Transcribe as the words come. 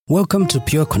Welcome to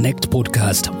Pure Connect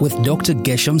podcast with Dr.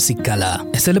 Gershom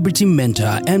Sikala, a celebrity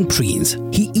mentor and prince.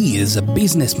 He is a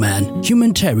businessman,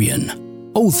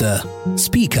 humanitarian, author,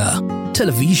 speaker,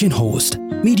 television host,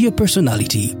 media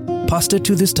personality, pastor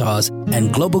to the stars,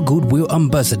 and global goodwill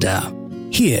ambassador.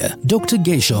 Here, Dr.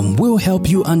 Gershom will help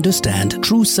you understand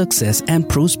true success and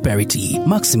prosperity,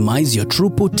 maximize your true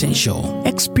potential,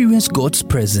 experience God's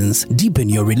presence, deepen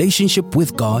your relationship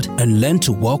with God, and learn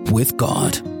to walk with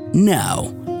God.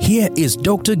 Now, here is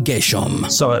Dr. Gershom.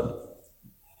 So,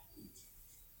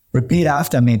 repeat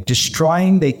after me.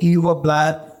 Destroying the evil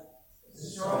blood.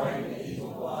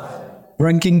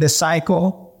 Breaking the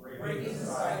cycle.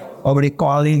 Of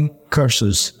recalling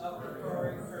curses.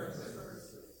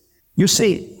 You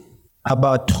see,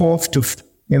 about 12 to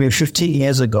maybe 15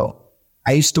 years ago,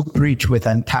 I used to preach with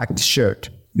an tagged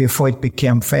shirt before it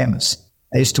became famous.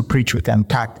 I used to preach with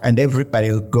untagged, and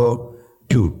everybody would go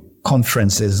to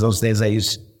conferences. Those days I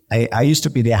used to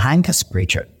be the youngest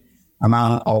preacher.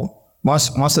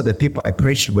 Most of the people I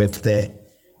preached with, they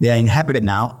are inhabited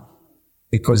now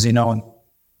because, you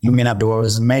may not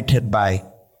was mated by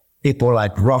people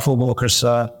like Ruffle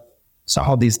Wilkerson. Some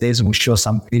of these days we show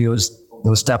some videos,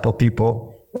 those type of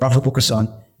people. Ruffle Wilkerson,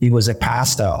 he was a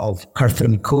pastor of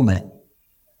Kirtland Kuhlman.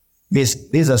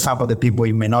 These are some of the people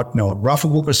you may not know.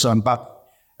 Ruffle Wilkerson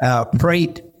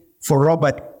prayed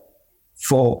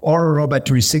for Oral Robert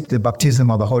to receive the baptism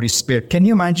of the Holy Spirit. Can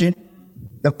you imagine?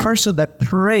 The person that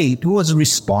prayed, who was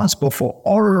responsible for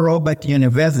Oral Robert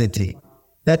University,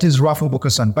 that is Ruffle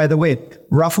Wilkerson. By the way,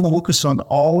 Ruffle Wilkerson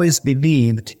always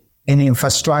believed in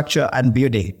infrastructure and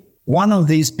building. One of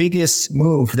these biggest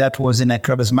moves that was in a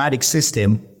charismatic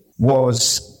system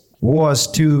was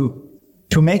to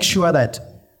make sure that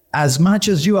as much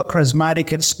as you are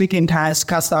charismatic and speak in tongues,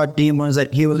 cast out demons,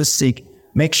 and heal the sick,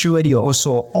 make sure you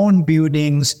also own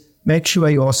buildings, make sure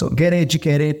you also get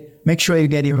educated, make sure you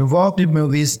get involved in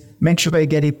movies, make sure you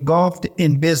get involved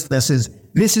in businesses.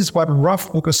 This is what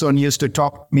Ruffle Wilkerson used to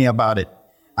talk to me about it.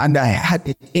 And I had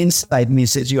it inside me,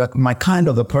 says, you are my kind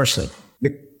of a person.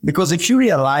 Because if you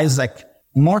realize like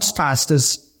most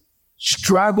pastors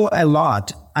struggle a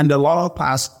lot, and a lot of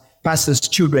pastors'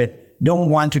 children don't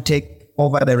want to take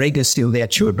over the legacy of their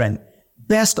children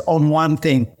based on one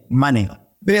thing, money.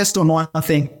 Based on one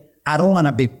thing, I don't want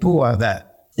to be poor.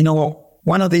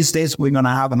 One of these days we're going to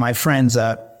have my friends,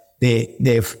 the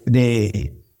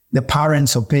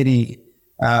parents of Katy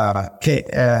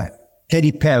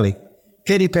Perry.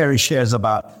 Katy Perry shares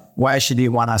about why she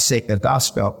didn't want to sing the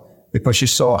gospel, because she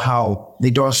saw how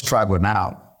they don't struggle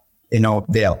now.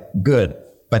 They're good.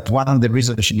 But one of the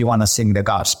reasons she didn't want to sing the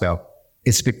gospel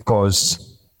is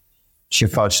because she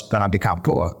thought she's going to become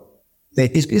poor.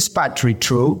 It's partly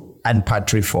true and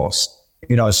partly false.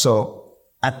 We've had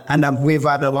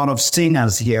a lot of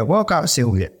singers here. Welcome,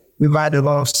 Sylvia. We've had a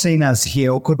lot of singers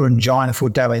here who couldn't join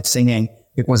full-time singing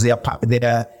because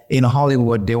they're in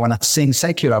Hollywood. They want to sing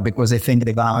secular because they think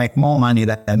they're going to make more money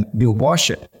than do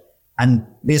worship. And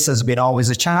this has been always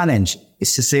a challenge.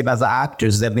 It's the same as the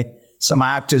actors. There have been some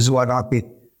actors who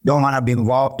don't want to be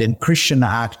involved in Christian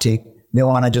acting. They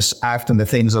want to just act on the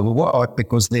things of the world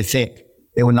because they think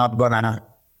they were not going to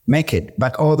make it.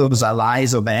 But all those are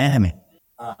lies of the enemy.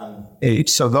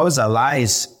 So those are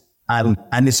lies. And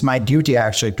it's my duty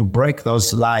actually to break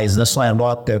those lies. That's why I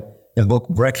wrote the book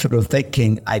Breakthrough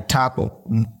Thinking. I tackle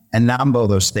a number of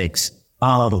those things.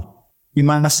 You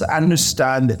must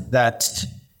understand that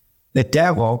the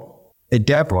devil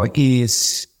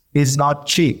is not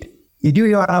cheap. You do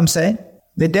hear what I'm saying?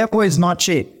 The devil is not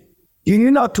cheap.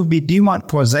 You know, to be demon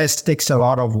possessed takes a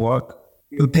lot of work.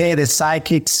 You pay the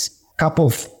psychics a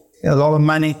lot of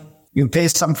money. You pay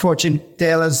some fortune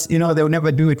tellers. They'll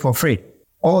never do it for free.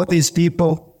 All these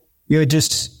people, you're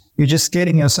just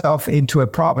getting yourself into a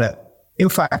problem. In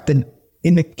fact, in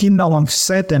the kingdom of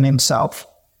Satan himself,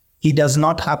 he does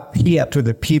not appear to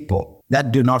the people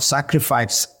that do not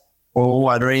sacrifice or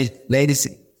ladies.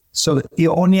 So he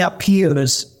only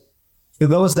appears to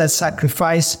those that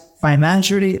sacrifice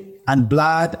financially and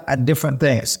blood and different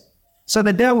things. So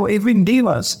the devil, even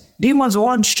demons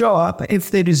won't show up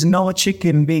if there is no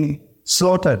chicken being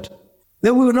slaughtered.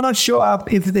 They will not show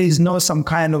up if there is no some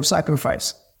kind of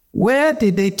sacrifice. Where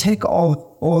did they take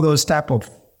all those type of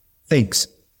things?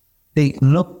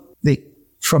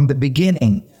 From the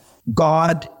beginning,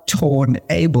 God told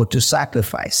Abel to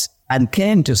sacrifice and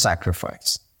Cain to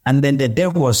sacrifice. And then the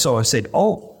devil said,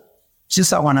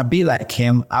 since I want to be like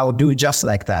him, I'll do just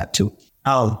like that too.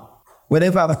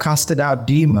 Whenever I've casted out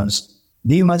demons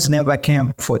never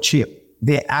came for cheap.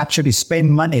 They actually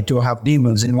spend money to have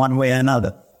demons in one way or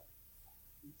another.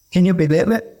 Can you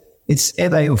believe it? It's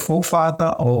either your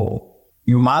forefather or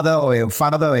your mother or your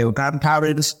father or your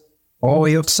grandparents or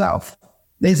yourself.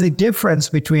 There's a difference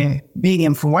between being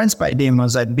influenced by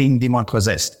demons and being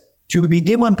demon-possessed. To be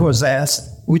demon-possessed,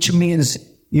 which means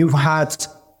you've had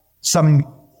some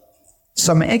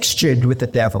exchange with the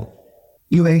devil.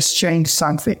 You exchange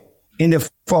something in the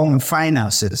form of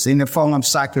finances, in the form of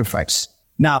sacrifice.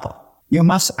 Now, you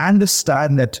must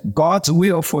understand that God's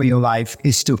will for your life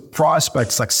is to prosper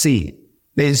and succeed.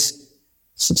 There's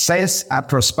success and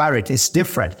prosperity is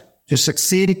different. To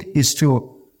succeed is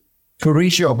to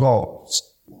reach your goals.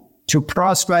 To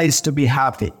prosper is to be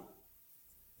happy.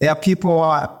 There are people who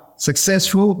are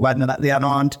successful, but they are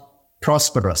not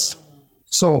prosperous.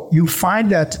 So you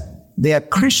find that there are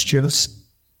Christians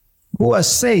who are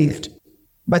saved,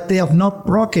 but they have not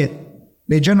broken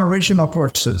the generational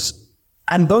curses.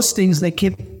 And those things they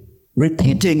keep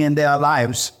repeating in their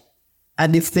lives.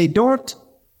 And if they don't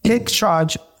take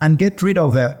charge and get rid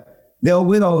of it, they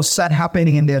will start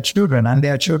happening in their children and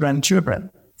their children's children.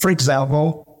 For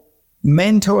example,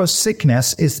 mental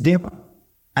sickness is deep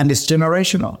and it's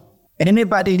generational.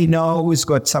 Anybody you know who's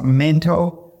got some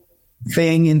mental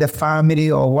thing in the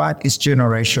family or what is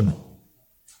generational?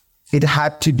 It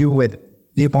had to do with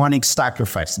demonic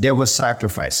sacrifice, devil's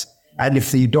sacrifice. And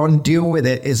if you don't deal with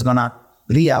it, it's going to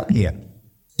reappear.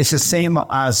 It's the same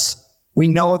as we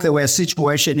know there were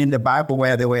situations in the Bible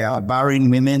where they were burying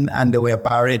women and they were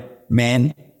buried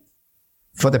men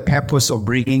for the purpose of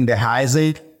bringing the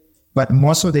Isaac. But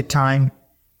most of the time,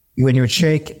 when you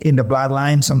check in the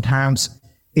bloodline, sometimes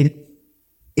it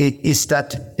is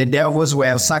that the devils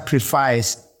were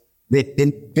sacrificed, the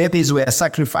babies were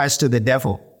sacrificed to the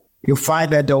devil. You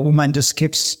find that the woman just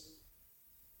keeps,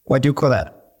 what do you call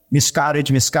that? Miscarriage.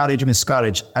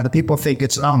 And the people think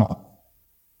it's normal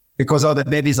because all the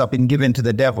babies have been given to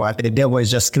the devil and the devil is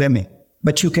just claiming.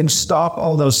 But you can stop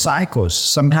all those cycles.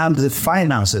 Sometimes the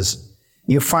finances,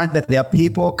 you find that there are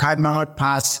people cannot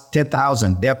pass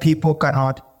 10,000. There are people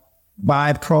cannot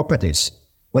buy properties.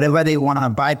 Whatever they want to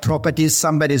buy properties,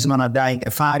 somebody's going to die in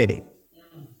a family.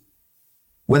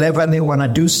 Whenever they want to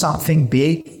do something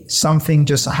big, something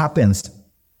just happens.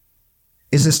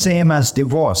 It's the same as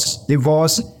divorce.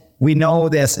 Divorce, we know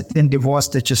there's a divorce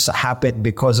that just happened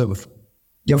because of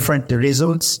different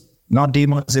reasons, not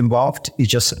demons involved. It's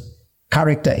just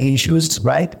character issues,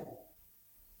 right?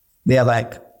 They are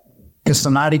like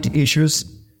personality issues,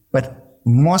 but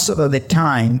most of the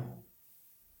time,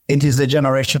 it is the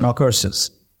generational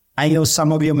curses. I know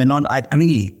some of you may not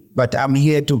agree, but I'm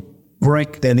here to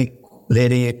break the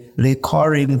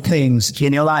recurring things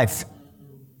in your life.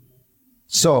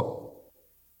 So,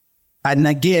 and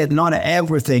again, not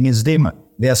everything is demon.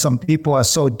 There are some people who are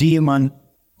so demon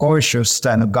cautious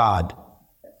than God.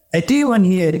 A demon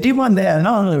here, a demon there.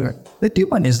 No, the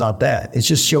demon is not there. It's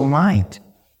just your mind.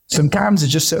 Sometimes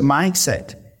it's just a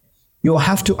mindset. You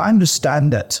have to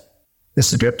understand that. The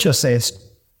scripture says,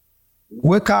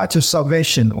 work out your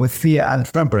salvation with fear and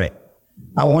trembling.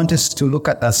 I want us to look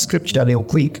at that scripture real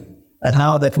quick. And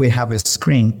now that we have a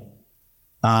screen,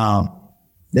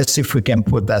 let's see if we can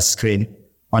put that screen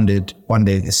on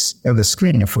the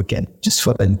screen if we can, just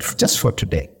for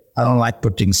today. I don't like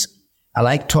I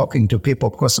like talking to people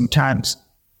because sometimes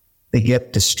they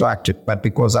get distracted, but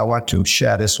because I want to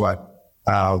share this one,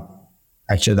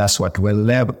 actually that's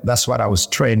what I was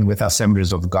trained with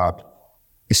Assemblies of God,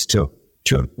 is to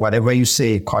whatever you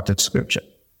say, quote the scripture,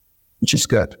 which is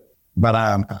good. But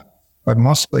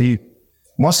most of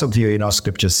you know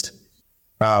scriptures.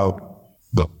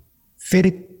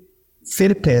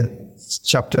 Philippians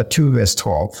chapter 2 verse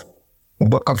 12. The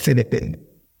book of Philippians.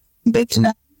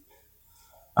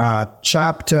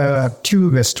 Chapter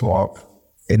 2 verse 12.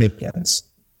 Philippians.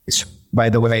 By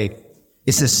the way,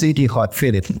 it's a city called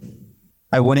Philippi.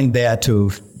 I went there to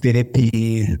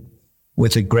Philippi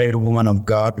with a great woman of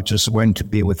God, which just went to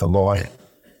be with the Lord,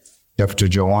 Dr.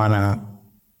 Joanna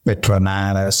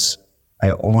Petronides.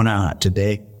 I honor her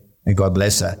today, and God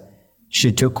bless her.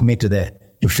 She took me to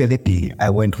Philippi. I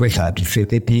went with her to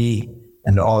Philippi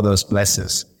and all those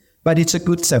blessings. But it's a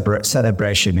good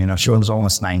celebration, she was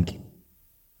almost 90.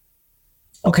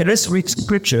 Okay, let's read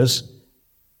scriptures.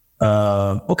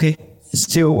 Okay, it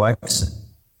still works.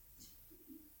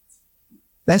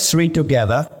 Let's read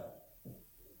together.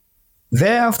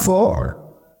 Therefore,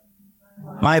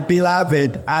 my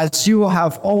beloved, as you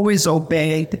have always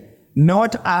obeyed,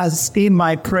 not as in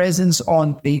my presence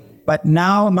only, but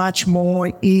now much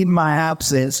more in my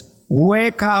absence,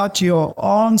 work out your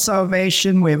own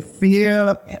salvation with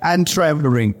fear and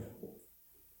trembling.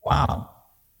 Wow.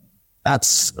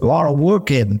 That's a lot of work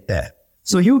in there.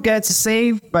 So you get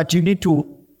saved, but you need to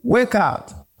work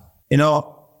out.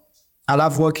 I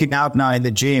love working out now in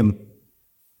the gym.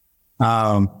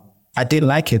 I didn't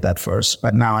like it at first,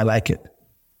 but now I like it.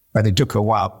 But it took a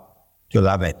while to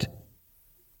love it.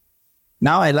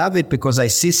 Now I love it because I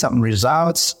see some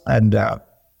results, and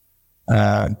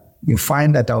you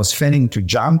find that I was failing to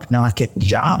jump. Now I can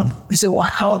jump. I say,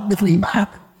 wow,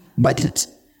 but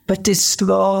it's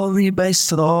slowly by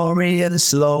slowly and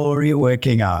slowly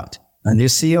working out. And you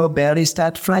see your belly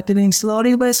start flattening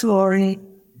slowly by slowly,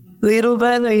 little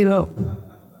by little.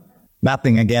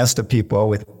 Nothing against the people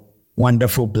with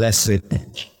wonderful, blessed.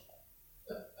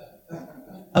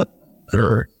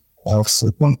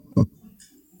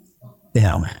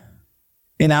 Yeah.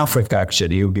 In Africa,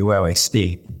 actually, you'll be well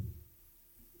esteemed.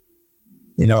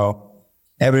 You know,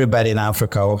 everybody in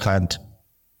Africa had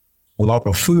a lot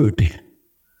of food.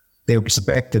 They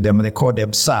respected them. They called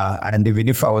them sir. And even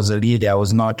if I was a leader, I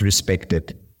was not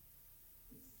respected.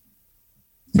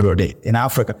 In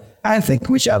Africa. I think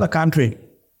which other country?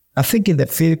 I think in the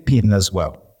Philippines as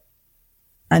well.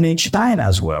 And in China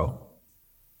as well.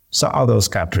 So all those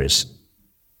countries,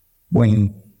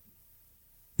 when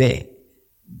there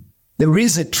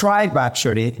is a tribe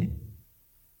actually,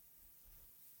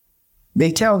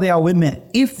 they tell their women,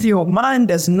 if your man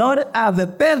does not have a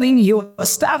belly, you are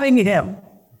starving him.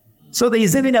 So there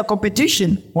is even a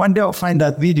competition. One day I'll find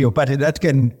that video, but that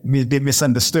can be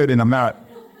misunderstood in America.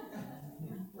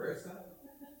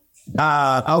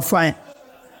 I'll find.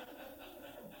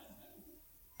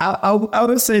 I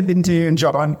will say it to you in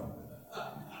Japan.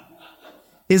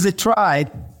 Is a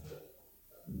tribe.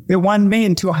 They want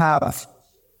men to have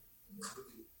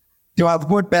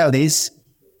both bellies,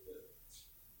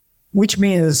 which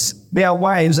means their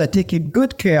wives are taking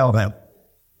good care of them.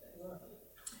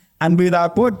 And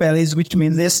without both bellies, which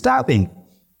means they're starving.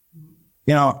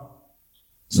 You know,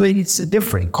 so it's a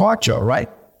different culture, right?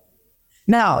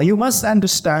 Now, you must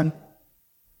understand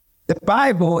the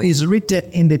Bible is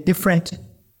written in the different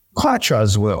culture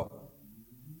as well.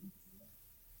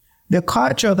 The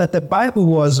culture that the Bible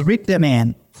was written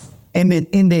in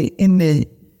the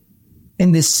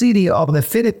city of the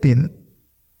Philippines,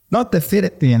 not the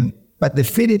Philippines, but the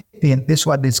Philippines, this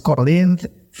one is called in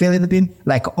Philippines,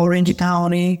 like Orange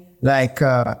County, like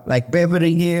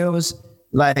Beverly Hills,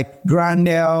 like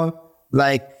Glendale,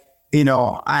 like,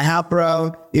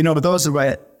 Ahapra, those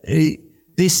were,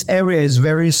 this area is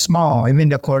very small. Even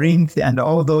the Corinth and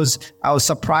all those, I was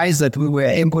surprised that we were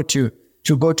able to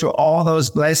go to all those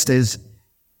places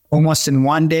almost in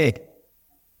one day.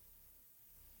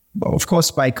 But of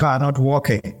course, by car, not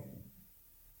walking.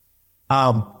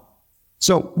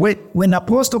 So when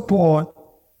Apostle Paul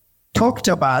talked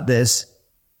about this,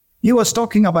 he was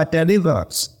talking about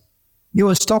deliverance. He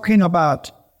was talking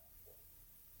about,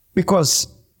 because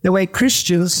there were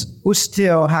Christians who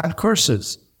still had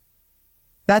curses.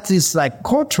 That is like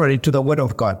contrary to the word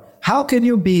of God. How can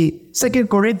you be, 2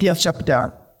 Corinthians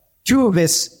chapter 2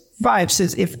 verse 5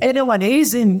 says, if anyone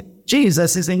is in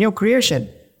Jesus, is a new creation.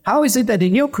 How is it that the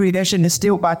new creation is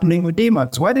still battling with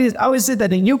demons? How is it that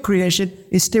the new creation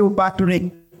is still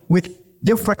battling with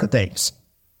different things?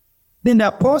 Then the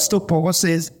Apostle Paul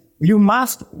says, you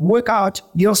must work out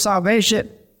your salvation.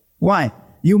 Why?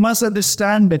 You must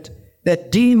understand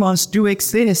that demons do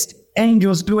exist.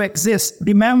 Angels do exist.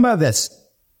 Remember this.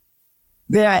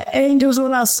 There are angels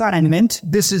on assignment.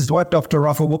 This is what Dr.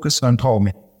 Rafa Wilkerson told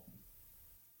me.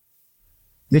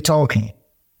 They told me.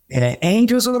 There are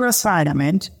angels on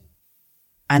assignment,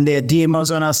 and there are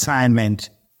demons on assignment.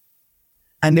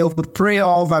 And they would pray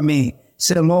over me.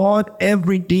 Say, Lord,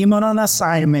 every demon on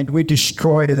assignment, we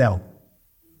destroy them.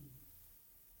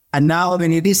 And now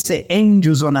when it is the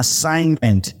angels on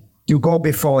assignment, you go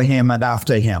before him and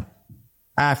after him.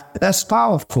 That's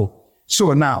powerful.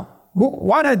 So now,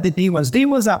 what are the demons?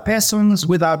 Demons are persons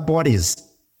without bodies.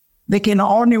 They can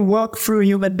only work through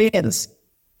human beings.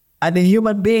 And the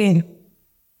human being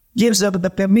gives them the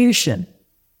permission.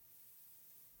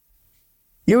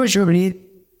 Usually,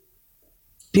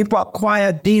 people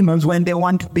acquire demons when they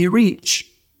want to be rich.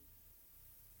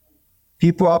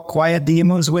 People acquire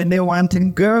demons when they want a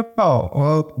girl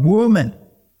or woman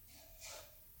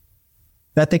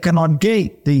that they cannot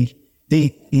get. They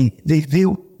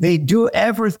do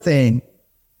everything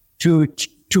to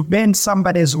bend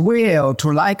somebody's will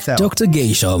to like them. Dr.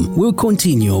 Gesham will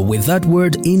continue with that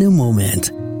word in a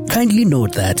moment. Kindly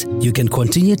note that you can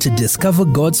continue to discover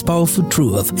God's powerful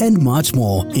truth and much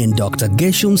more in Dr.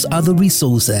 Gesham's other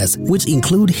resources, which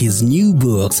include his new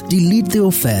books, Delete the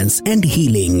Offense and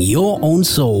Healing Your Own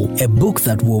Soul, a book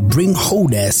that will bring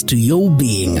wholeness to your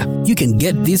being. You can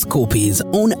get these copies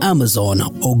on Amazon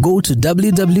or go to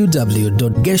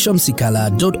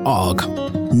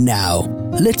www.geshamsikala.org. Now,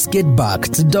 Let's get back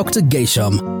to Dr.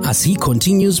 Gesham as he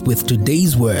continues with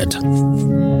today's word.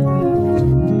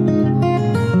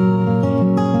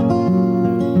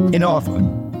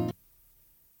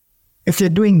 If you're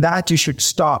doing that, you should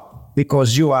stop,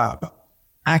 because you are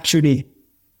actually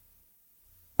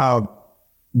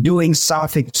doing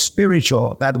something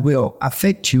spiritual that will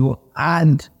affect you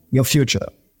and your future.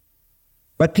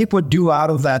 But people do out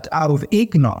of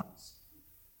ignorance.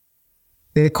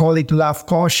 They call it love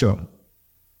caution.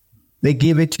 They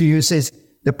give it to you, says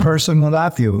the person will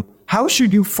love you. How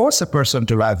should you force a person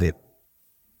to love you?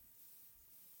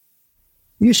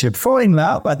 You should fall in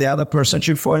love, but the other person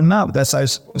should fall in love. That's how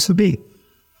it's supposed to be.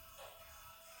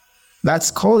 That's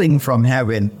calling from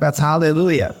heaven. That's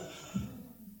hallelujah.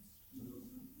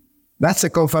 That's a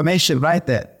confirmation right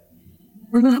there.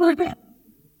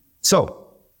 So,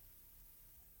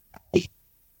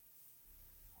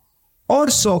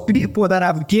 also people that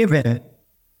have given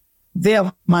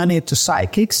their money to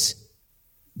psychics,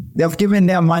 they've given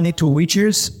their money to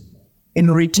witches in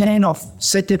return of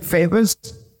certain favors.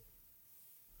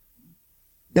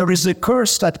 There is a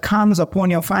curse that comes upon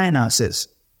your finances.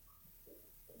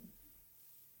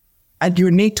 And you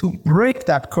need to break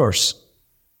that curse.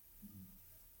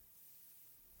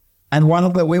 And one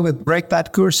of the ways we break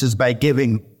that curse is by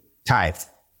giving tithe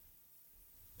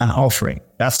and offering.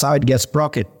 That's how it gets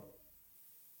broken.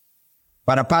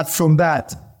 But apart from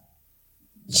that,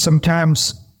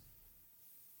 sometimes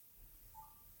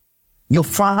you'll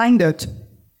find that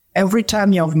every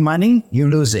time you have money, you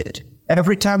lose it.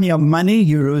 Every time you have money,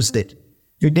 you lose it.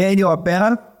 Today you are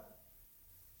better.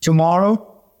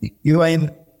 Tomorrow you are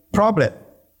in problem.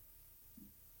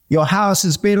 Your house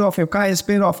is paid off. Your car is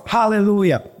paid off.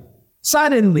 Hallelujah.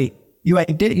 Suddenly you are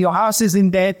in debt. Your house is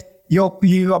in debt. Your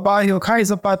car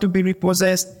is about to be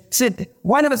repossessed. Said,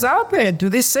 what has happened to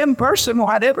this same person who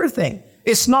had everything?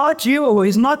 It's not you.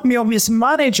 It's not me or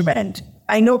mismanagement.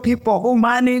 I know people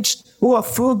who are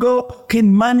frugal,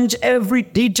 can manage every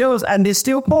details, and they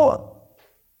still poor.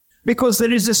 Because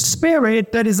there is a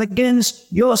spirit that is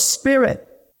against your spirit.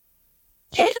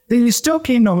 There is two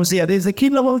kingdoms here. There is a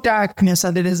kingdom of darkness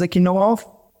and there is a kingdom of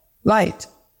light.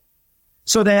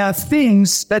 So there are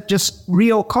things that just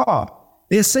reoccur.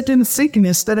 There's certain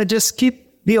sickness that just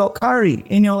keep reoccurring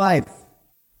in your life.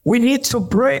 We need to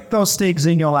break those things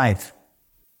in your life.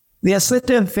 There are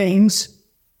certain things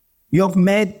you've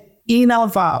made inner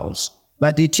vows,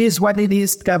 but it is what it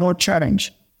is, cannot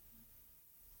change.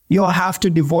 You have to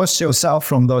divorce yourself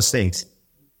from those things.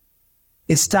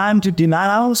 It's time to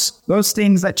denounce those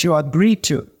things that you agreed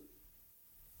to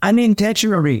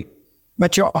unintentionally,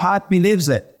 but your heart believes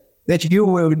it, that you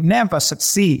will never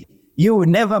succeed. You will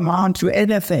never amount to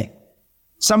anything.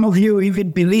 Some of you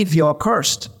even believe you're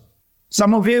cursed.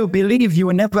 Some of you believe you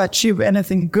will never achieve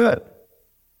anything good.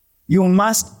 You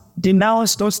must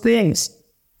denounce those things.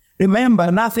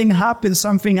 Remember, nothing happened,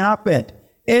 something happened.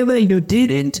 Either you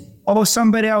didn't or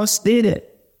somebody else did it.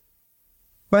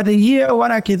 But here,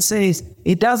 what I can say is,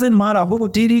 it doesn't matter who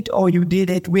did it or you did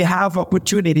it. We have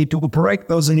opportunity to break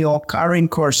those in your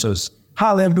current courses.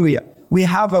 Hallelujah. We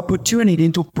have opportunity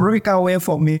to break away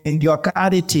from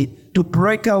mediocrity, to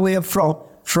break away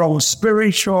from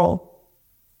spiritual.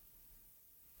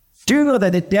 Do you know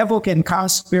that the devil can come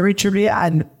spiritually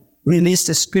and release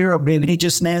the spirit of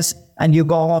religiousness, and you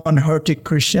go on hurting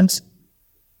Christians?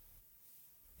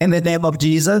 In the name of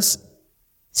Jesus?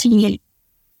 The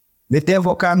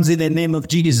devil comes in the name of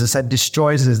Jesus and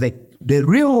destroys the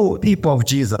real people of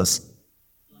Jesus,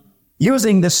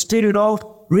 using the spirit of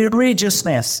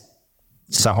religiousness.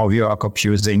 Some of you are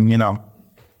confusing,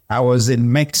 I was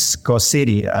in Mexico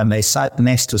City and I sat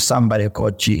next to somebody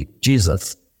called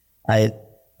Jesus. I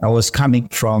was coming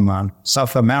from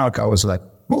South America. I was like,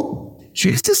 oh,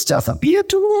 Jesus just appeared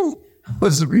to me. It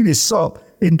was really so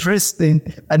interesting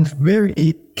and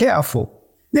very careful.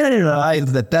 Then I realized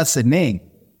that that's a name.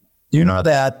 You know,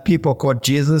 there are people called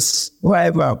Jesus.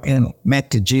 Whoever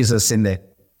met Jesus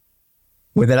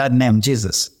with that name,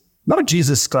 Jesus. Not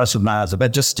Jesus Christ of Nazareth,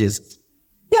 but just Jesus.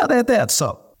 Yeah, they're there.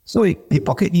 So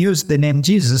people can use the name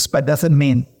Jesus, but doesn't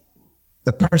mean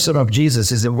the person of Jesus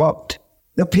is involved.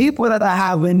 The people that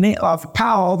have a name of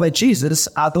power over Jesus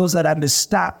are those that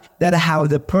understand, that have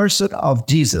the person of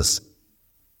Jesus,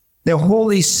 the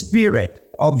Holy Spirit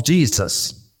of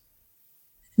Jesus.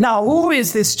 Now, who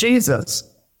is this Jesus?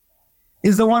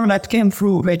 Is the one that came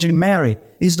through Virgin Mary.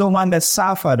 Is the one that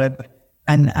suffered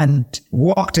and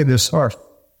walked in this earth.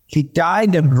 He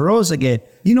died and rose again.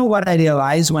 You know what I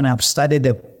realized when I've studied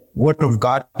the Word of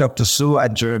God, Dr. Sue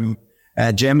and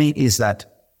Jamie, is that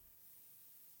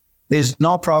there's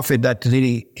no prophet that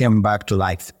really came back to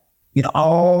life.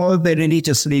 All the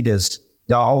religious leaders,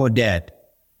 They're all dead.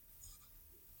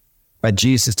 But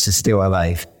Jesus is still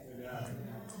alive.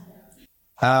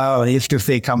 Oh, if you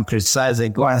think I'm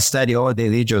criticizing, go and study all the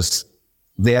religious.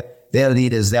 Their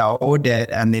leaders, they are all dead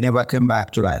and they never came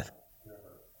back to life.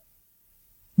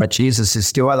 But Jesus is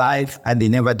still alive and he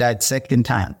never died second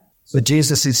time. So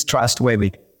Jesus is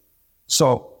trustworthy.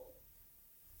 So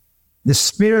the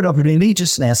spirit of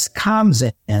religiousness comes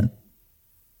in.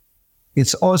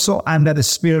 It's also under the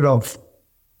spirit of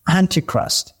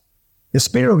Antichrist. The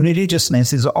spirit of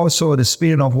religiousness is also the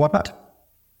spirit of what?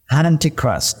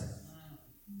 Antichrist.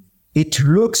 It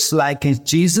looks like it's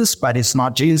Jesus, but it's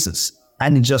not Jesus.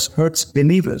 And it just hurts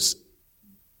believers.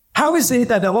 How is it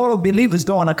that a lot of believers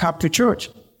don't want to come to church?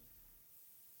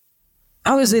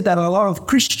 How is it that a lot of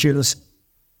Christians,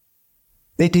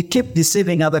 they keep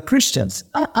deceiving other Christians?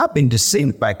 I've been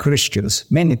deceived by Christians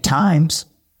many times.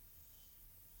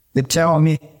 They tell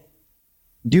me,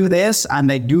 do this,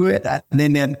 and I do it, and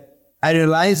then I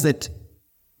realize that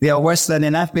they are worse than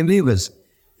enough believers.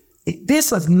 This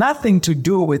has nothing to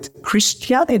do with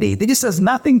Christianity. This has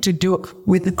nothing to do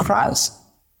with Christ.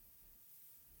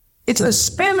 It's a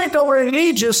spirit of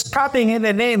religious coming in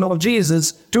the name of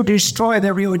Jesus to destroy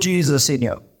the real Jesus in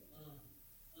you.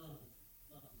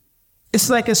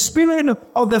 It's like a spirit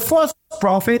of the false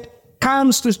prophet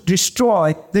comes to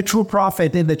destroy the true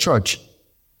prophet in the church.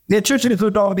 The churches who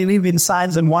don't believe in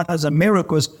signs and wonders and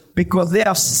miracles because they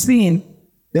have seen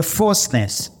the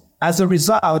falseness. As a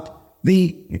result,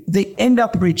 they end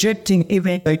up rejecting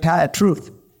even the entire truth.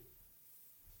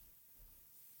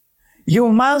 You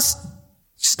must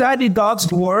study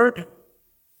God's word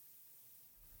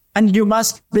and you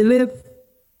must believe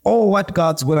all what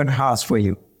God's word has for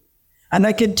you. And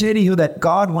I can tell you that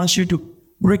God wants you to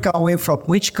break away from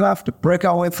witchcraft, break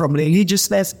away from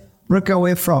religiousness, break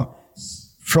away from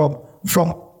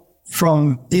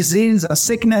disease and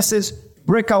sicknesses,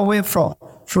 break away from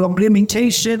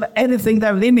limitation, anything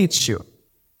that limits you.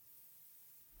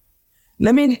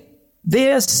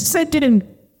 There are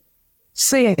certain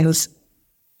sins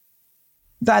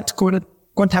that could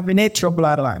contaminate your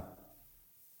bloodline.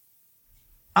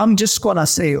 I'm just going to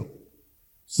say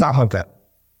some of them.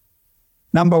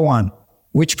 Number 1,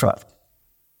 witchcraft.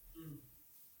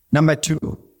 Number 2,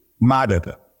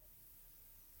 murder.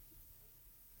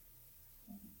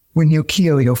 When you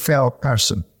kill your fellow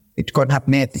person, it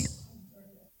contaminates you.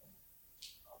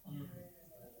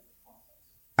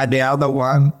 And the other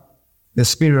one, the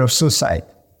spirit of suicide.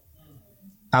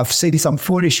 I've seen some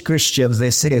foolish Christians,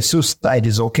 they say suicide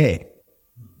is okay.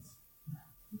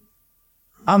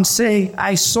 I'm saying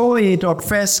I saw it on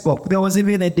Facebook. There was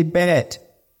even a debate.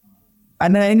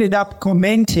 And I ended up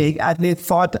commenting and they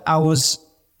thought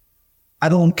I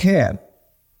don't care.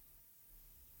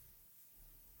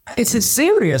 It's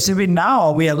serious. Even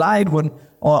now we are live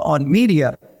on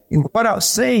media. In what I was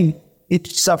saying,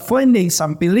 it's offending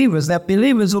some believers. There are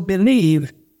believers who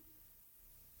believe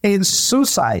in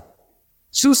suicide.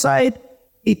 Suicide,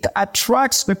 it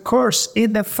attracts the curse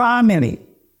in the family.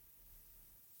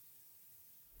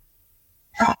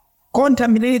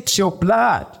 Contaminates your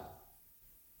blood.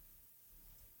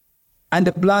 And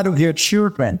the blood of your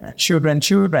children.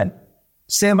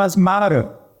 Same as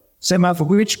murder. Same as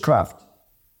witchcraft.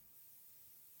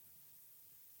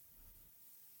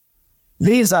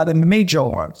 These are the major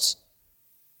ones.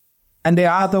 And the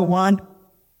other one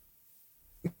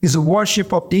is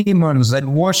worship of demons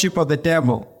and worship of the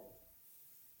devil.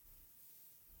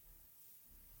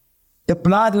 The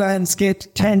bloodlines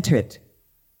get tainted.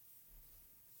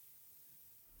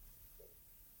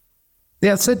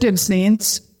 There are certain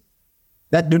sins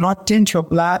that do not taint your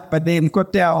blood, but they've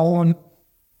got their own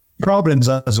problems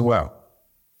as well.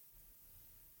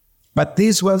 But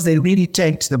these ones, they really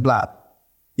taint the blood.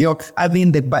 Your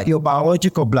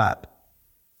biological blood.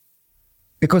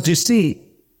 Because you see,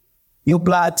 your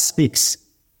blood speaks.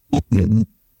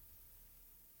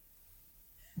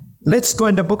 Let's go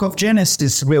in the book of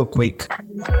Genesis real quick.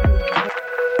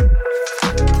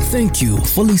 Thank you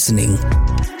for listening.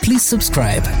 Please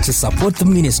subscribe to support the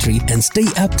ministry and stay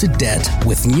up to date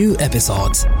with new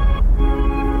episodes.